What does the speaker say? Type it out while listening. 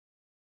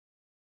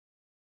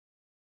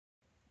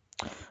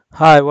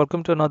Hi,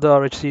 welcome to another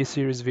RHCE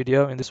Series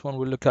video. In this one,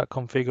 we'll look at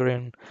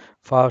configuring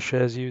file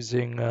shares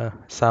using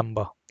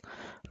Samba.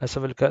 Let's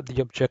have a look at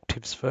the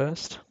objectives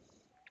first.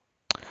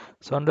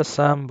 So under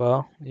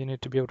Samba, you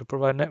need to be able to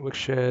provide network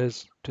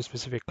shares to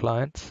specific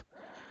clients,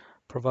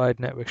 provide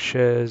network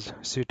shares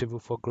suitable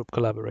for group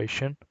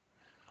collaboration,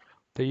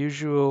 the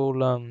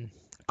usual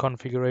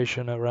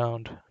configuration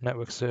around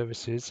network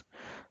services,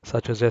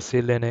 such as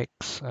SE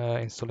Linux,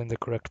 installing the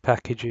correct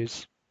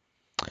packages,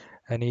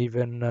 and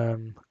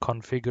even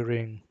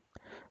configuring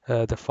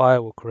the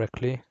firewall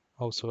correctly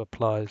also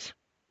applies.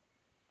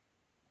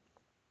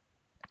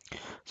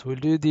 So we'll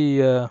do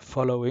the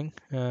following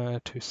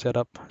to set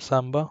up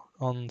Samba.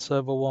 On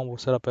server 1, we'll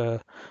set up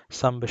a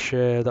Samba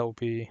share that will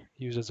be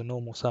used as a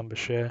normal Samba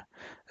share,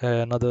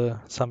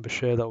 another Samba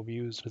share that will be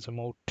used as a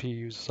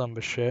multi-user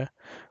Samba share.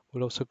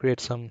 We'll also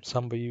create some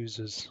Samba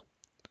users.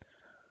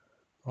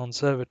 On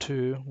server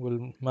 2,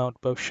 we'll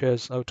mount both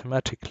shares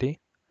automatically,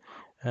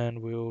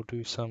 and we'll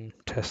do some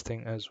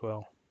testing as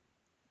well.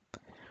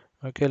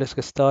 Okay, let's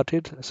get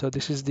started. So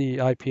this is the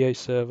IPA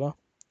server.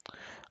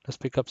 Let's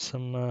pick up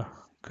some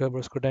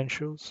Kerberos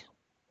credentials.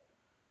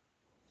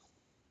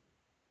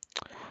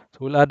 So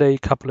we'll add a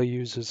couple of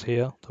users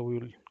here that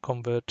we'll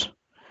convert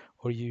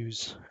or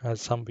use as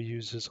Samba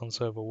users on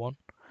server 1.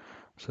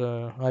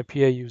 So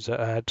IPA user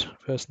add,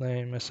 first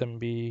name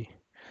smb,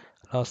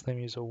 last name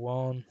user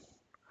 1.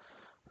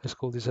 Let's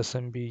call this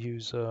smb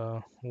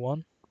user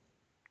 1.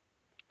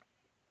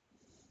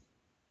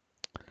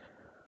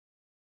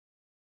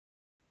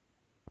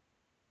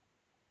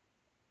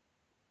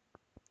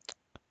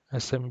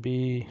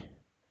 smb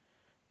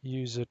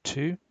user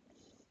 2.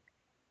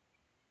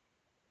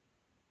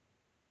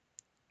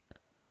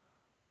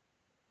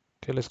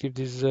 Okay, let's give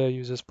these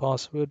users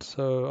password.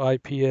 So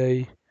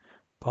IPA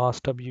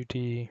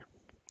passwd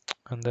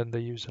and then the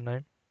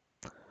username.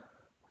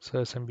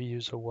 So smb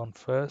user 1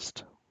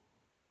 first.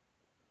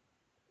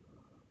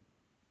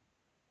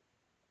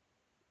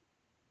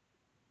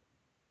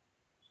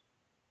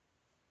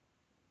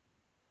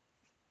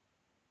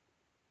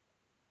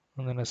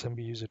 And then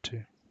smb user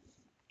 2.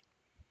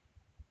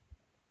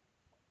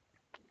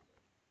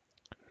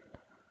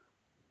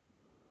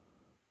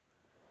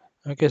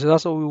 Okay, so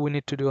that's all we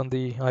need to do on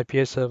the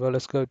IPA server.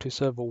 Let's go to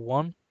server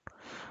 1.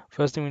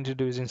 First thing we need to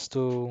do is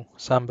install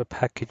Samba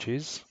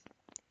packages.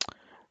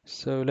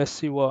 So let's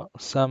see what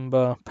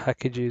Samba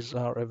packages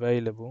are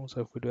available.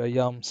 So if we do a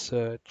yum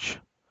search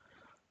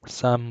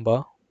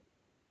Samba,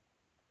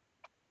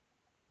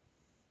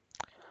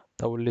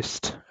 that will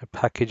list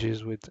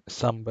packages with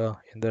Samba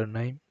in their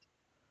name.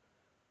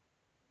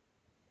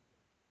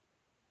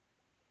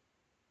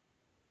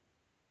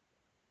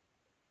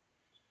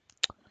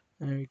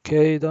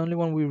 Okay, the only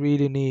one we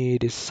really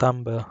need is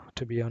Samba,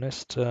 to be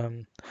honest.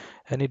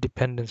 Any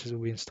dependencies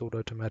will be installed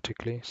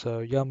automatically.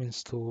 So yum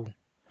install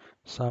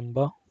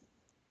Samba.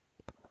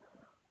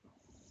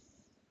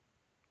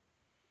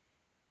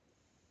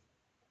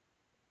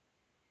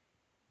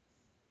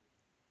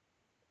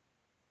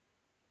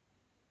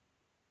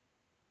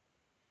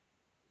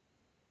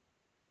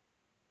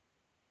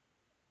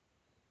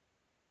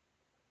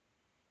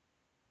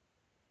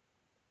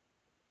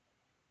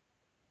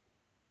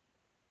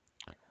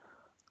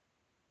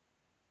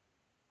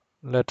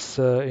 Let's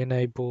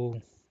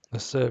enable the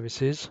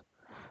services.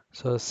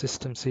 So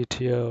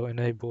systemctl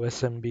enable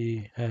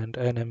smb and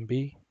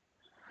nmb.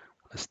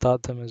 Let's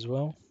start them as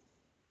well.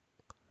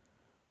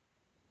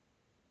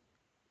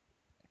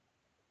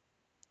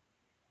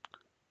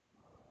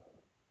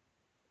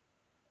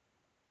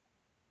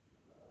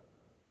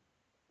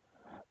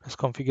 Let's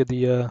configure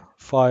the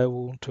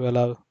firewall to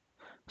allow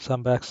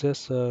some access.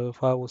 So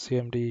firewall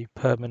cmd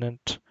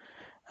permanent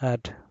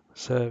add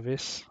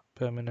service,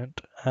 permanent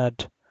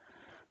add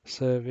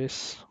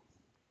service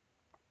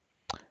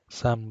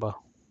Samba.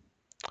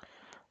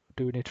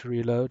 Do we need to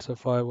reload? So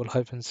firewall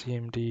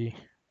 -cmd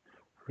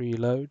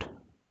reload.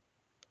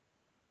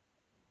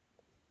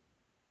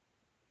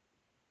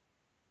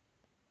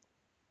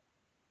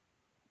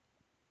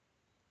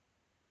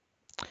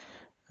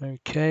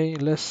 Okay,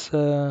 let's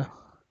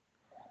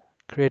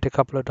create a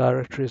couple of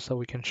directories that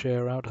we can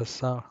share out as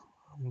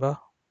Samba.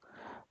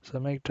 So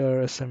make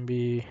dir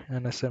smb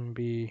and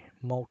smb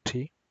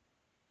multi.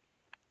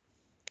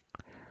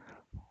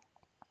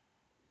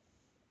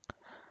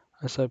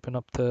 Let's open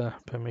up the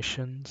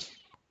permissions.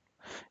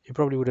 You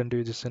probably wouldn't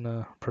do this in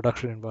a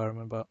production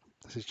environment, but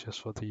this is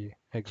just for the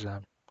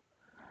exam.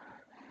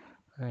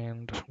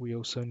 And we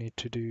also need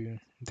to do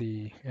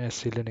the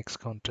SE Linux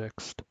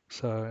context.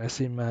 So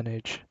SE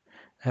manage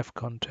F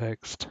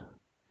context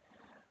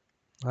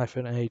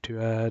 -a to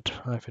add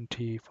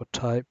 -t for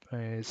type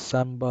is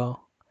Samba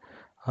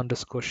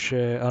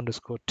 _share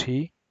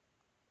 _t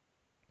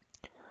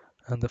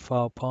and the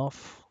file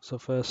path. So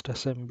first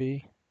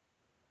smb,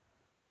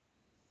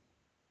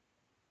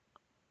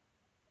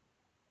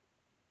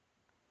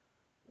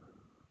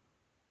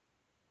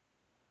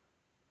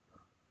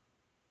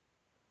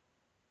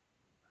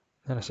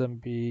 then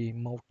smb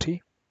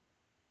multi.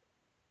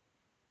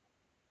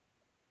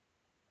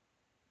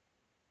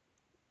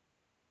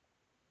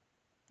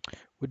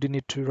 we do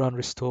need to run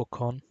restore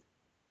con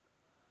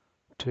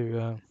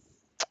to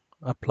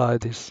apply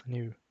this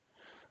new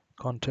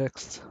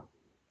context.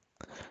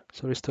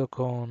 So restore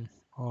con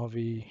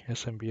RV,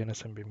 SMB, and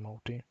SMB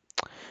multi.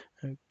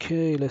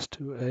 Okay, let's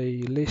do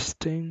a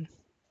listing.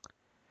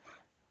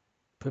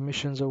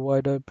 Permissions are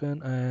wide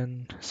open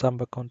and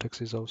Samba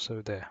context is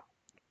also there.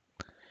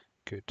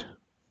 Good.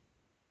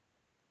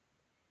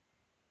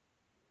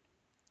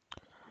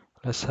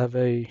 Let's have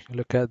a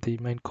look at the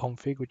main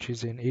config, which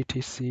is in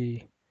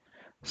etc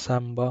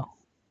samba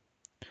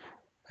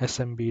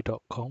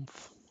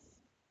smb.conf.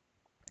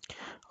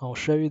 I'll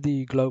show you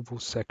the global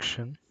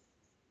section.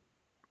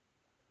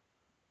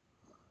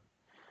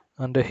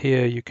 Under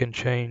here, you can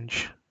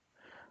change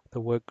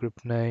the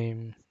workgroup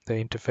name, the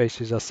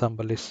interfaces that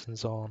Samba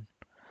listens on,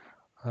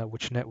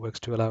 which networks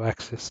to allow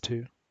access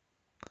to.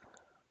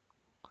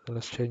 So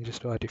let's change this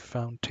to ID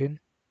fountain.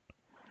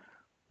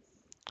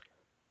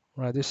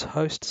 Right, this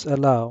hosts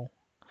allow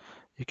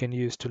you can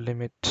use to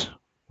limit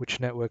which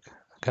network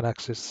can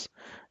access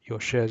your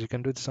shares. You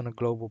can do this on a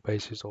global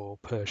basis or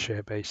per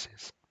share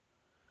basis.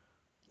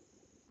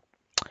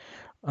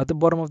 At the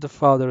bottom of the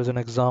file, there is an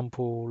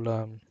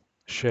example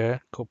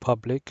share called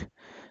public.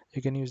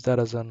 You can use that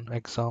as an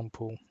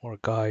example or a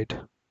guide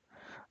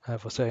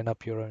for setting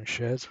up your own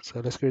shares. So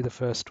let's create the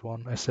first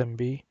one,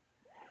 SMB.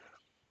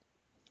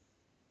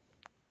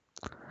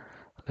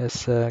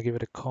 Let's give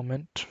it a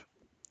comment.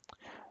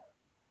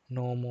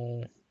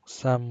 Normal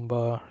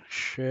Samba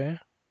share.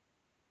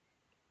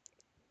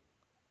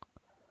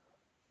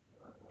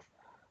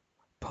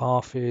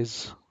 Path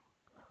is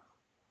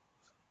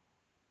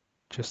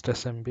just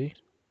SMB.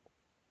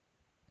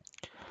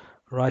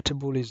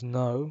 Writable is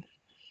no,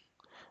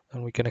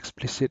 and we can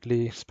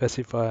explicitly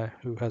specify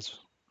who has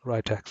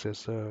write access.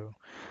 So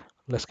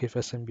let's give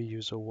SMB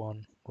user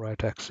 1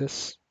 write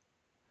access,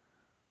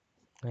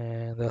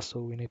 and that's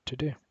all we need to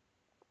do.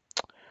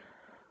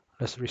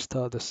 Let's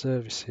restart the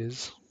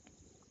services.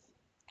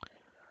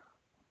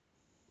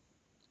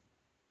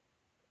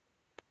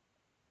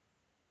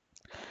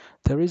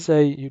 There is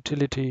a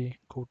utility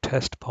called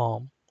test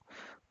palm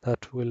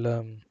that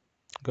will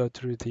go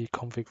through the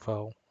config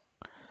file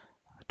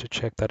to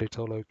check that it's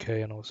all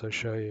okay and also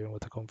show you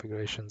what the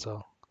configurations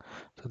are.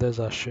 So there's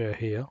our share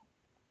here.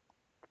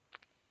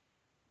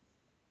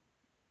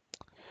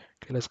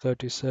 Okay, let's go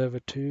to server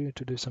 2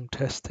 to do some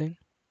testing.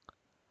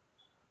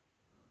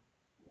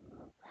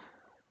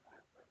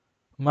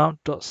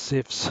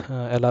 Mount.cifs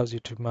allows you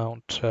to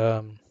mount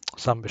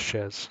Samba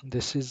shares.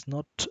 This is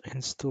not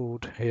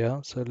installed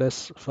here, so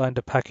let's find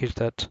a package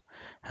that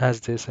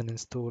has this and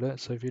install it.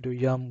 So if you do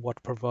yum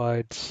what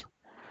provides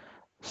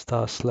 /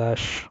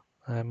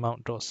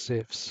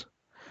 mount.cifs,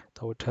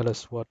 that will tell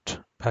us what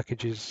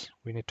packages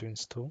we need to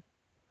install.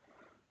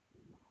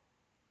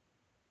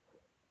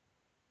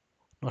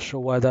 Not sure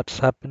why that's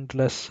happened.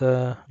 Let's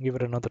give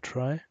it another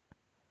try.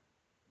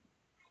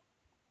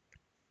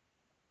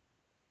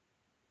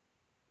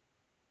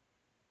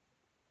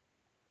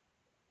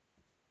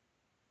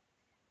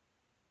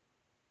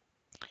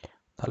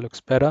 That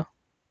looks better.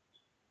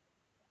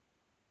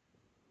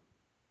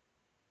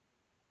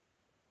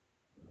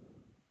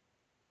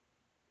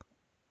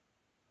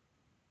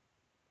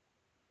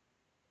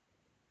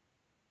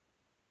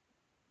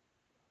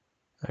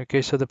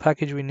 Okay, so the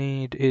package we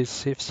need is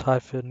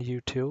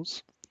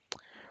cifs-utils.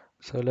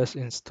 So let's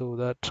install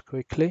that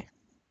quickly.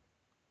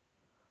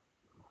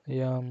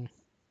 Yum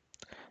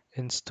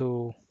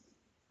install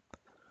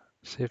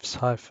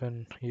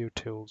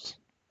cifs-utils.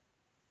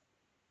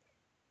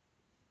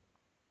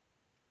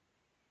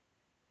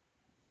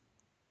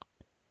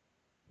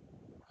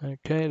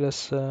 Okay,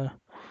 let's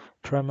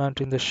try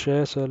mounting the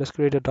share. So let's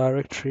create a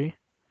directory.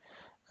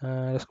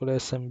 Let's call it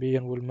smb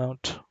and we'll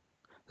mount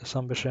the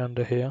Samba share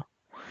under here.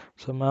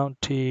 So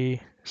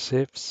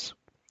mount.cifs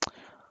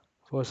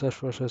 /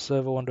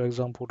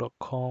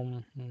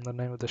 server1.example.com. The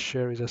name of the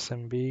share is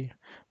smb.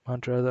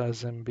 Mount rather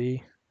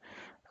smb.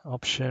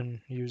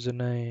 Option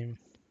username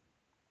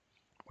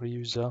or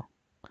user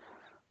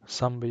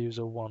Samba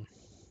user 1.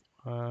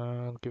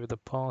 I'll give it the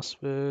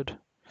password.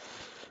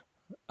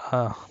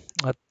 I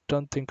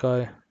don't think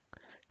I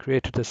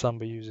created the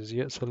Samba users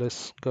yet, so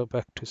let's go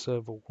back to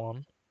server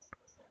 1.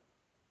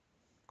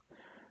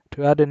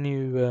 To add a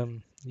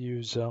new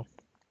user,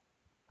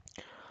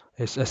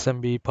 it's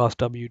smb pass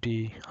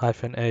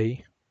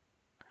wd-a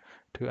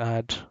to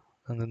add,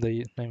 and then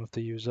the name of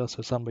the user,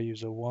 so Samba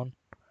user 1,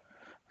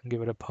 and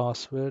give it a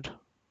password.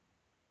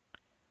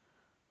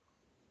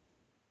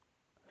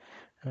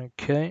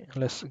 Okay,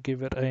 let's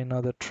give it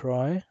another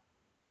try.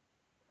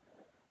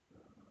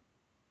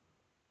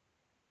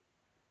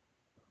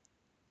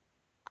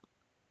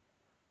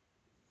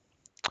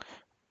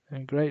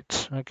 And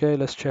great. Okay,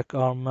 let's check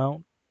our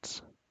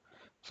mounts.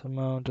 So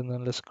mount, and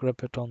then let's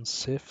grab it on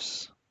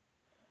cifs.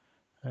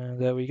 And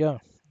there we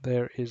go.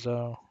 There is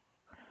our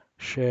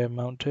share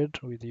mounted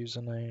with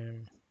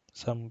username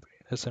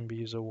smb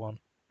user 1.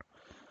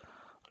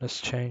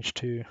 Let's change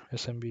to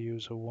smb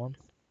user 1.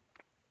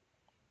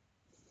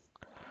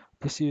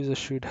 This user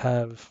should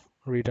have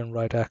read and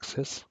write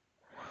access.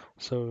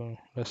 So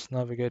let's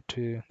navigate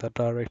to that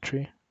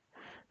directory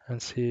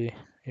and see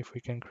if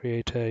we can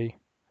create a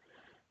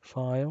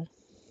file.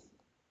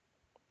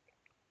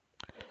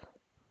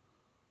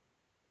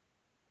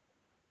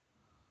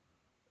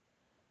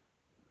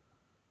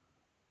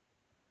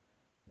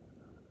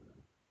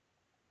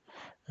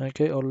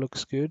 Okay, all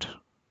looks good.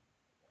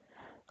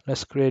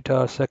 Let's create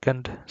our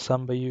second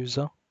Samba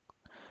user.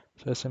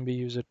 So smb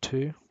user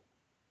 2.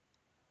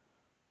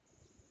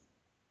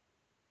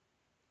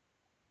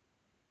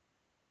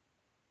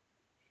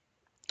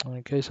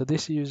 Okay, so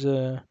this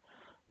user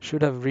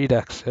should have read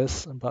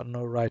access but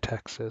no write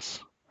access.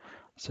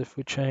 So if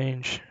we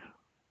change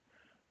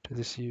to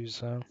this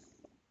user,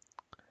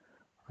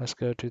 let's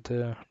go to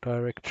the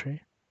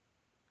directory.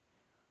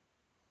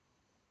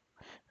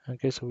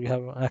 Okay, so we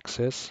have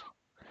access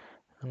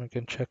and we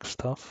can check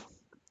stuff.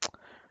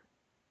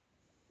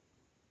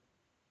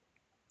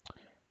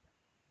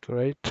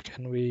 Great.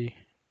 Can we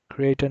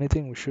create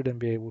anything? We shouldn't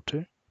be able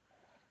to.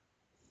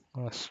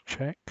 Let's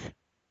check.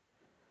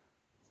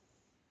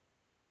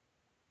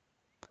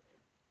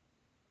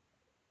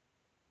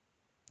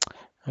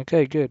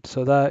 Okay, good.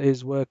 So that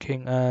is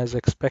working as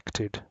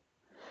expected.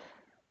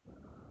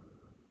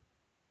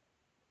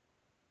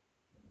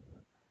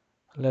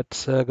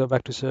 Let's go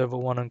back to server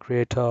 1 and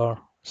create our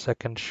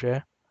second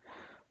share.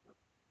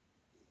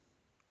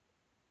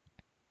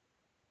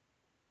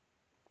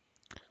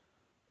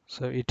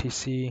 So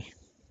etc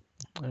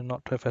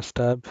not fs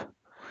tab.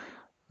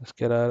 Let's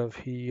get out of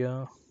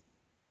here.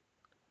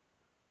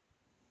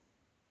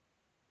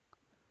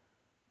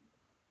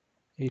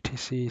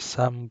 etc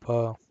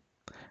samba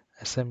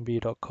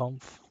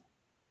smb.conf.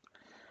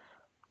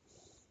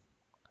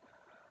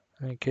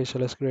 Okay, so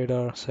let's create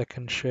our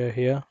second share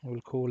here.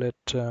 We'll call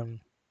it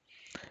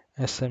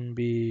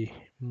smb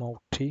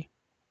multi.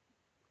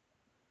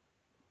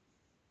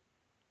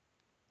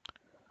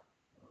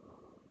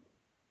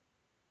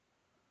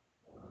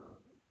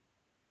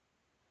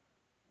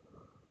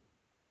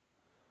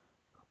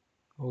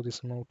 All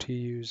this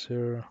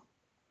multi-user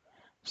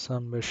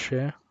samba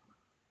share.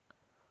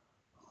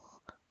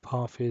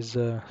 Path is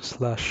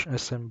slash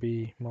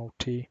smb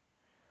multi.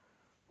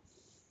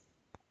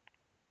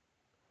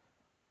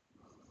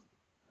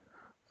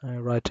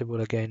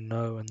 Writable again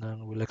no, and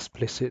then we'll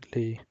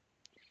explicitly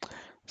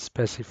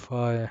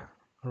specify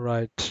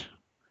write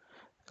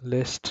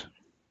list.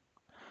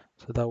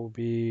 So that will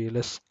be,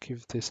 let's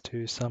give this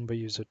to samba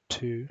user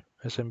 2,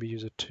 smb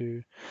user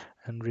 2,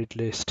 and read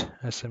list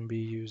smb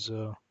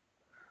user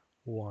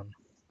 1.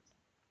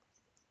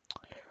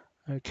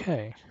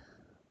 Okay,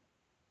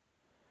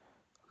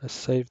 let's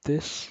save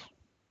this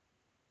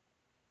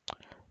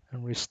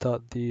and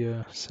restart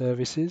the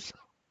services.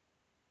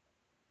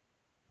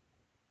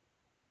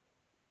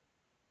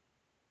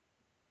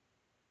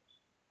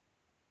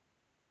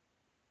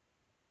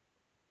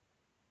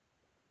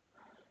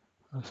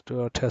 Let's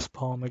do our test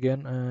palm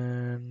again,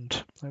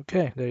 and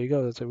okay, there you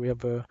go. So we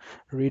have a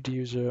read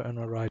user and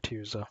a write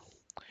user.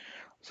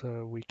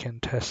 So we can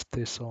test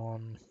this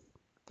on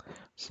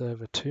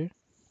server 2.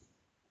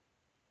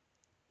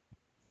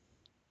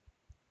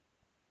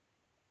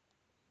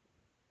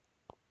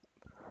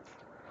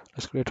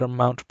 Let's create our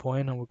mount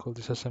point and we'll call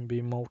this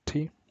smb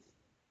multi.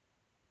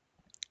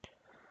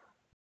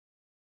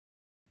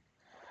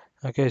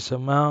 Okay, so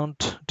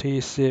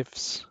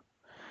mount.cifs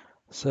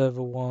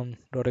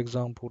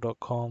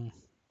server1.example.com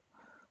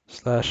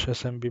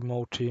 /smb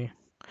multi.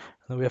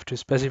 And we have to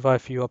specify a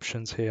few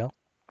options here.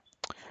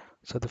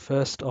 So the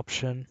first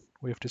option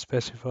we have to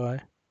specify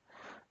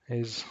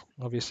is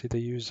obviously the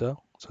user.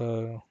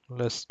 So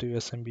let's do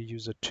smb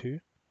user 2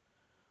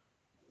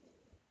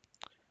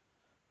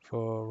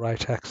 for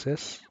write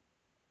access.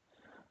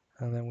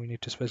 And then we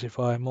need to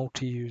specify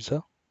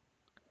multi-user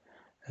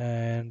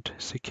and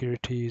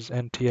securities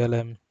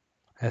NTLM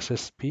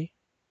SSP.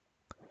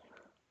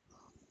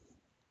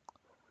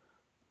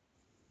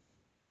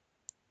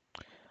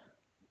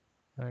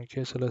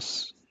 Okay, so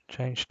let's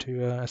change to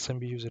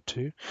smb user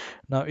 2.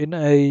 Now in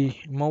a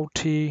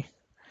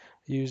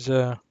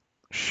multi-user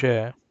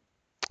share,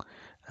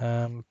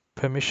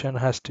 permission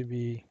has to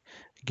be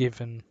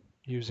given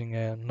using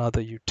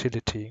another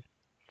utility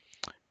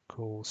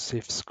called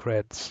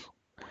cifs-creds.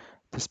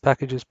 This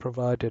package is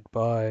provided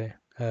by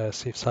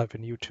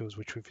cifs-utils,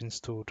 which we've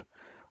installed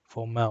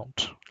for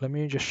mount. Let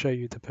me just show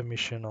you the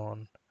permission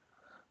on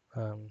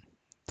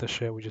the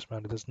share we just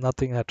mounted. There's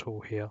nothing at all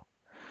here,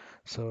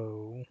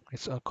 so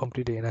it's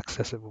completely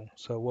inaccessible.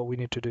 So what we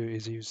need to do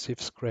is use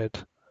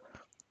cifs-cred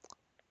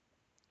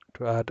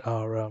to add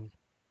our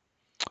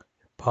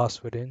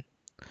password in.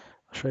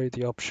 I'll show you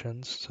the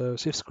options. So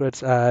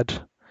cifs-creds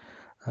add.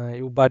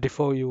 By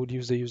default, you would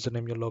use the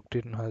username you're logged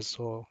in as.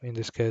 So in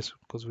this case,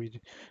 because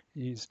we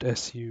used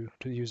su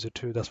to user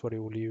 2, that's what it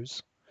will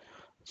use.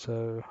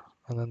 So,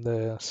 and then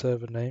the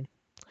server name,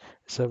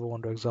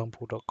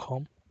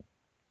 server1.example.com.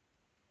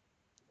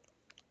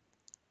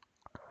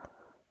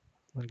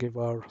 And give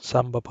our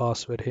Samba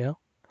password here.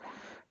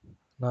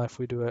 Now if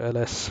we do a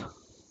ls,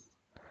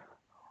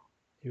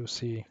 you'll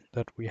see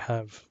that we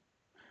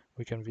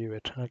we can view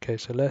it. Okay,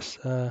 so let's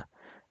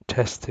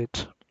test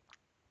it.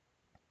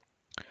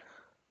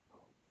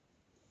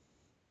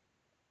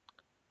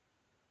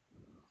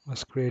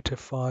 Let's create a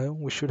file.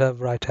 We should have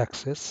write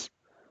access.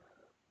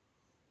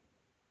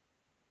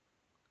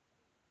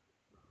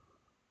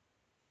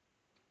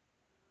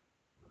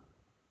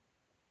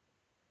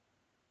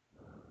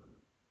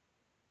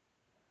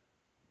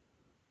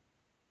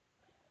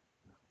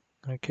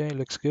 Okay,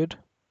 looks good.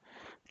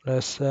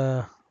 Let's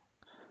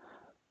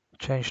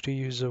change to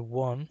user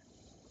 1.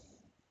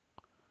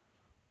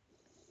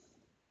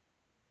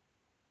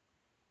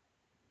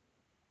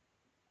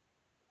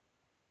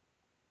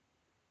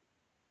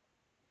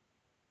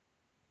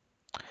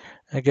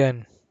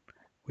 Again,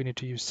 we need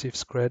to use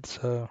cifs cred,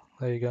 so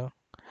there you go.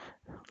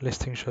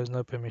 Listing shows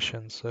no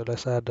permissions, so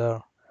let's add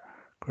our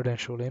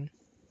credential in.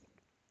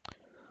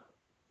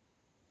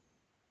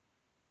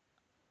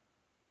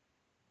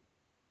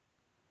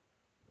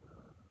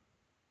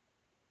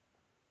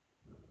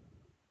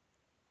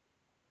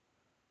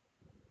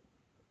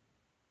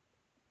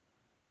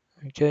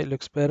 Okay, it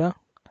looks better.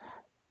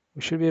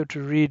 We should be able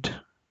to read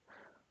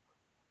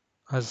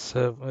as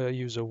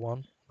user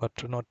 1, but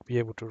to not be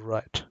able to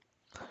write.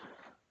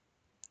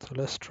 So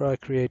let's try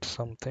create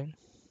something.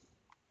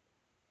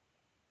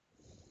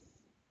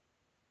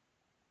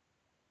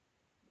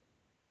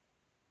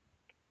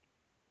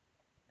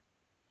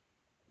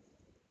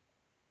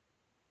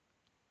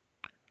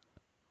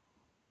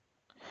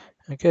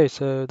 Okay,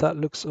 so that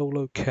looks all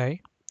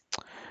okay.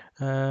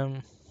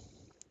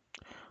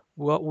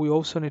 What we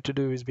also need to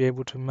do is be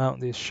able to mount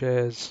these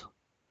shares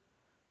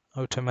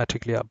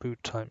automatically at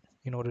boot time.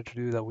 In order to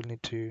do that, we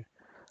need to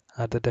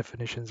add the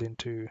definitions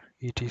into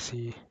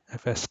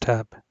etc/fs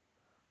tab.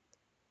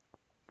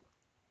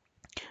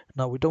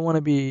 Now we don't want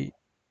to be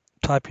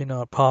typing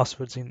our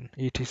passwords in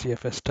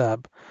etc/fs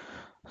tab,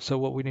 so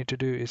what we need to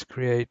do is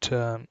create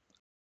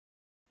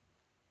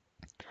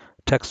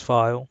text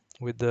file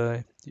with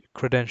the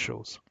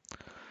credentials.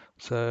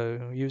 So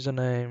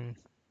username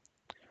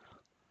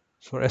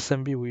for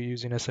SMB, we're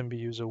using SMB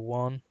user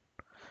 1.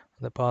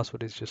 The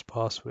password is just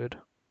password.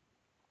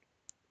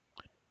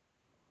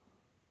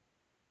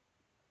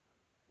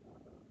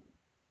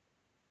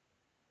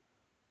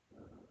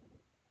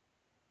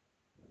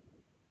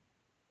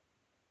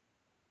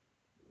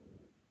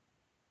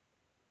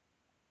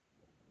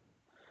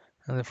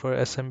 And then for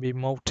SMB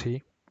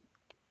multi,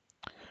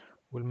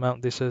 we'll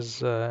mount this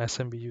as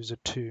SMB user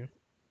 2.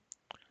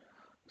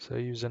 So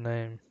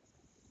username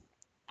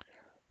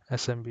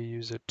SMB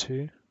user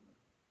 2.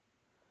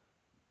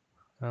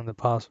 And the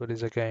password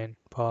is again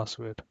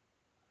password.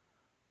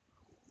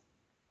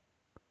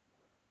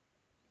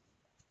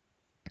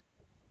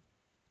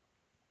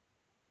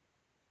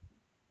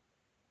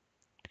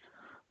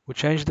 We'll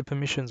change the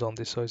permissions on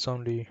this so it's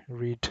only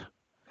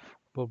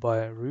readable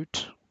by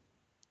root.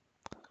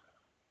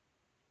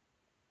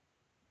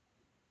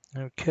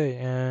 Okay,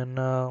 and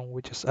now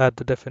we just add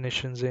the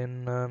definitions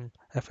in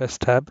FS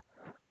tab.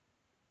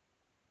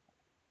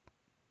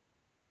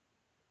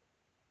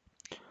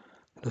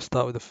 Let's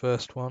start with the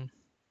first one.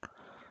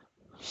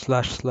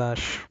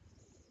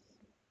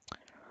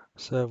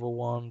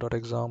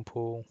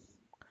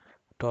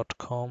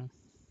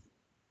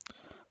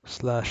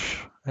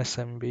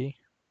 //server1.example.com/smb,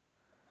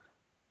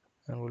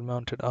 and we'll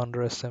mount it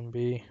under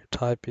SMB.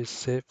 Type is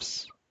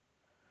cifs.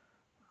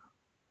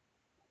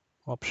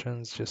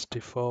 Options just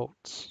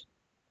defaults.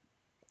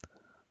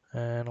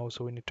 And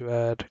also we need to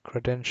add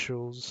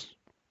credentials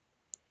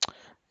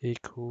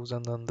equals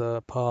and then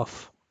the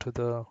path to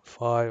the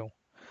file,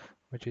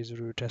 which is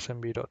root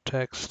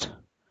smb.txt.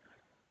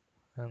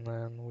 And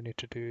then we need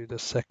to do the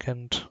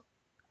second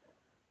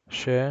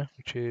share,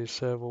 which is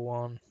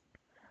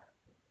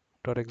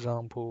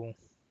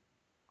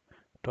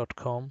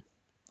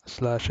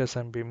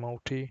server1.example.com/smb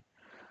multi,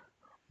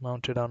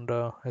 mounted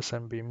under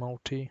smb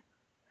multi.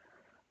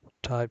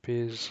 Type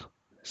is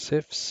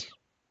cifs.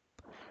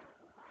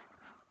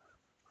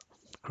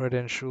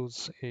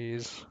 Credentials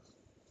is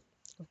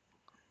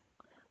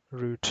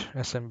root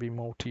smb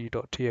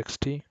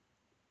multi.txt.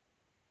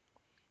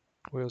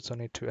 We also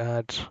need to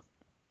add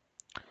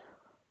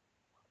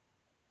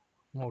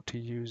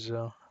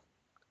multi-user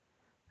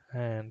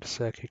and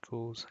sec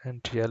equals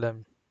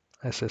ntlm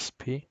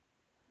ssp.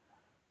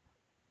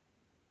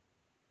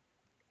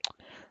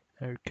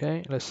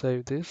 Okay, let's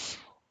save this.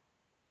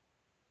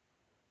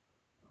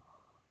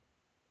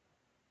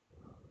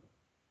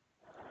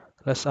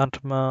 Let's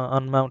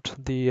unmount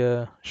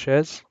the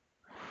shares.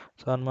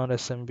 So unmount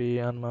SMB,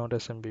 unmount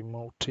SMB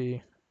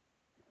multi.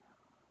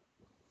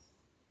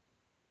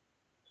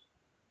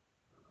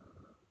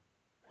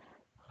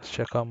 Let's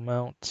check our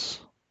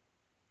mounts.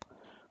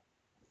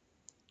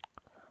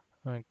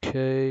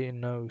 Okay,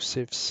 no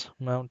cifs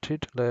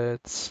mounted.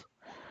 Let's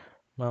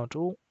mount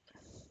all.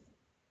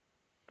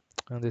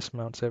 And this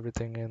mounts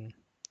everything in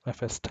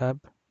FS tab.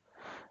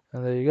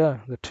 And there you go,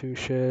 the two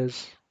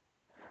shares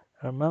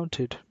are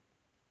mounted.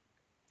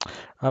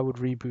 I would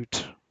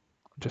reboot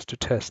just to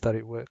test that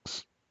it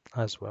works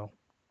as well.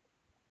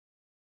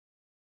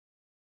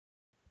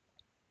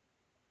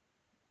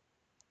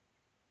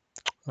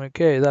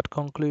 Okay, that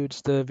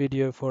concludes the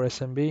video for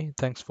SMB.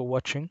 Thanks for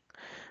watching.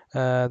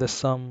 There's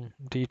some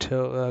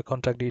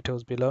contact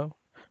details below.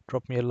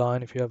 Drop me a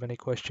line if you have any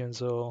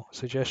questions or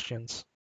suggestions.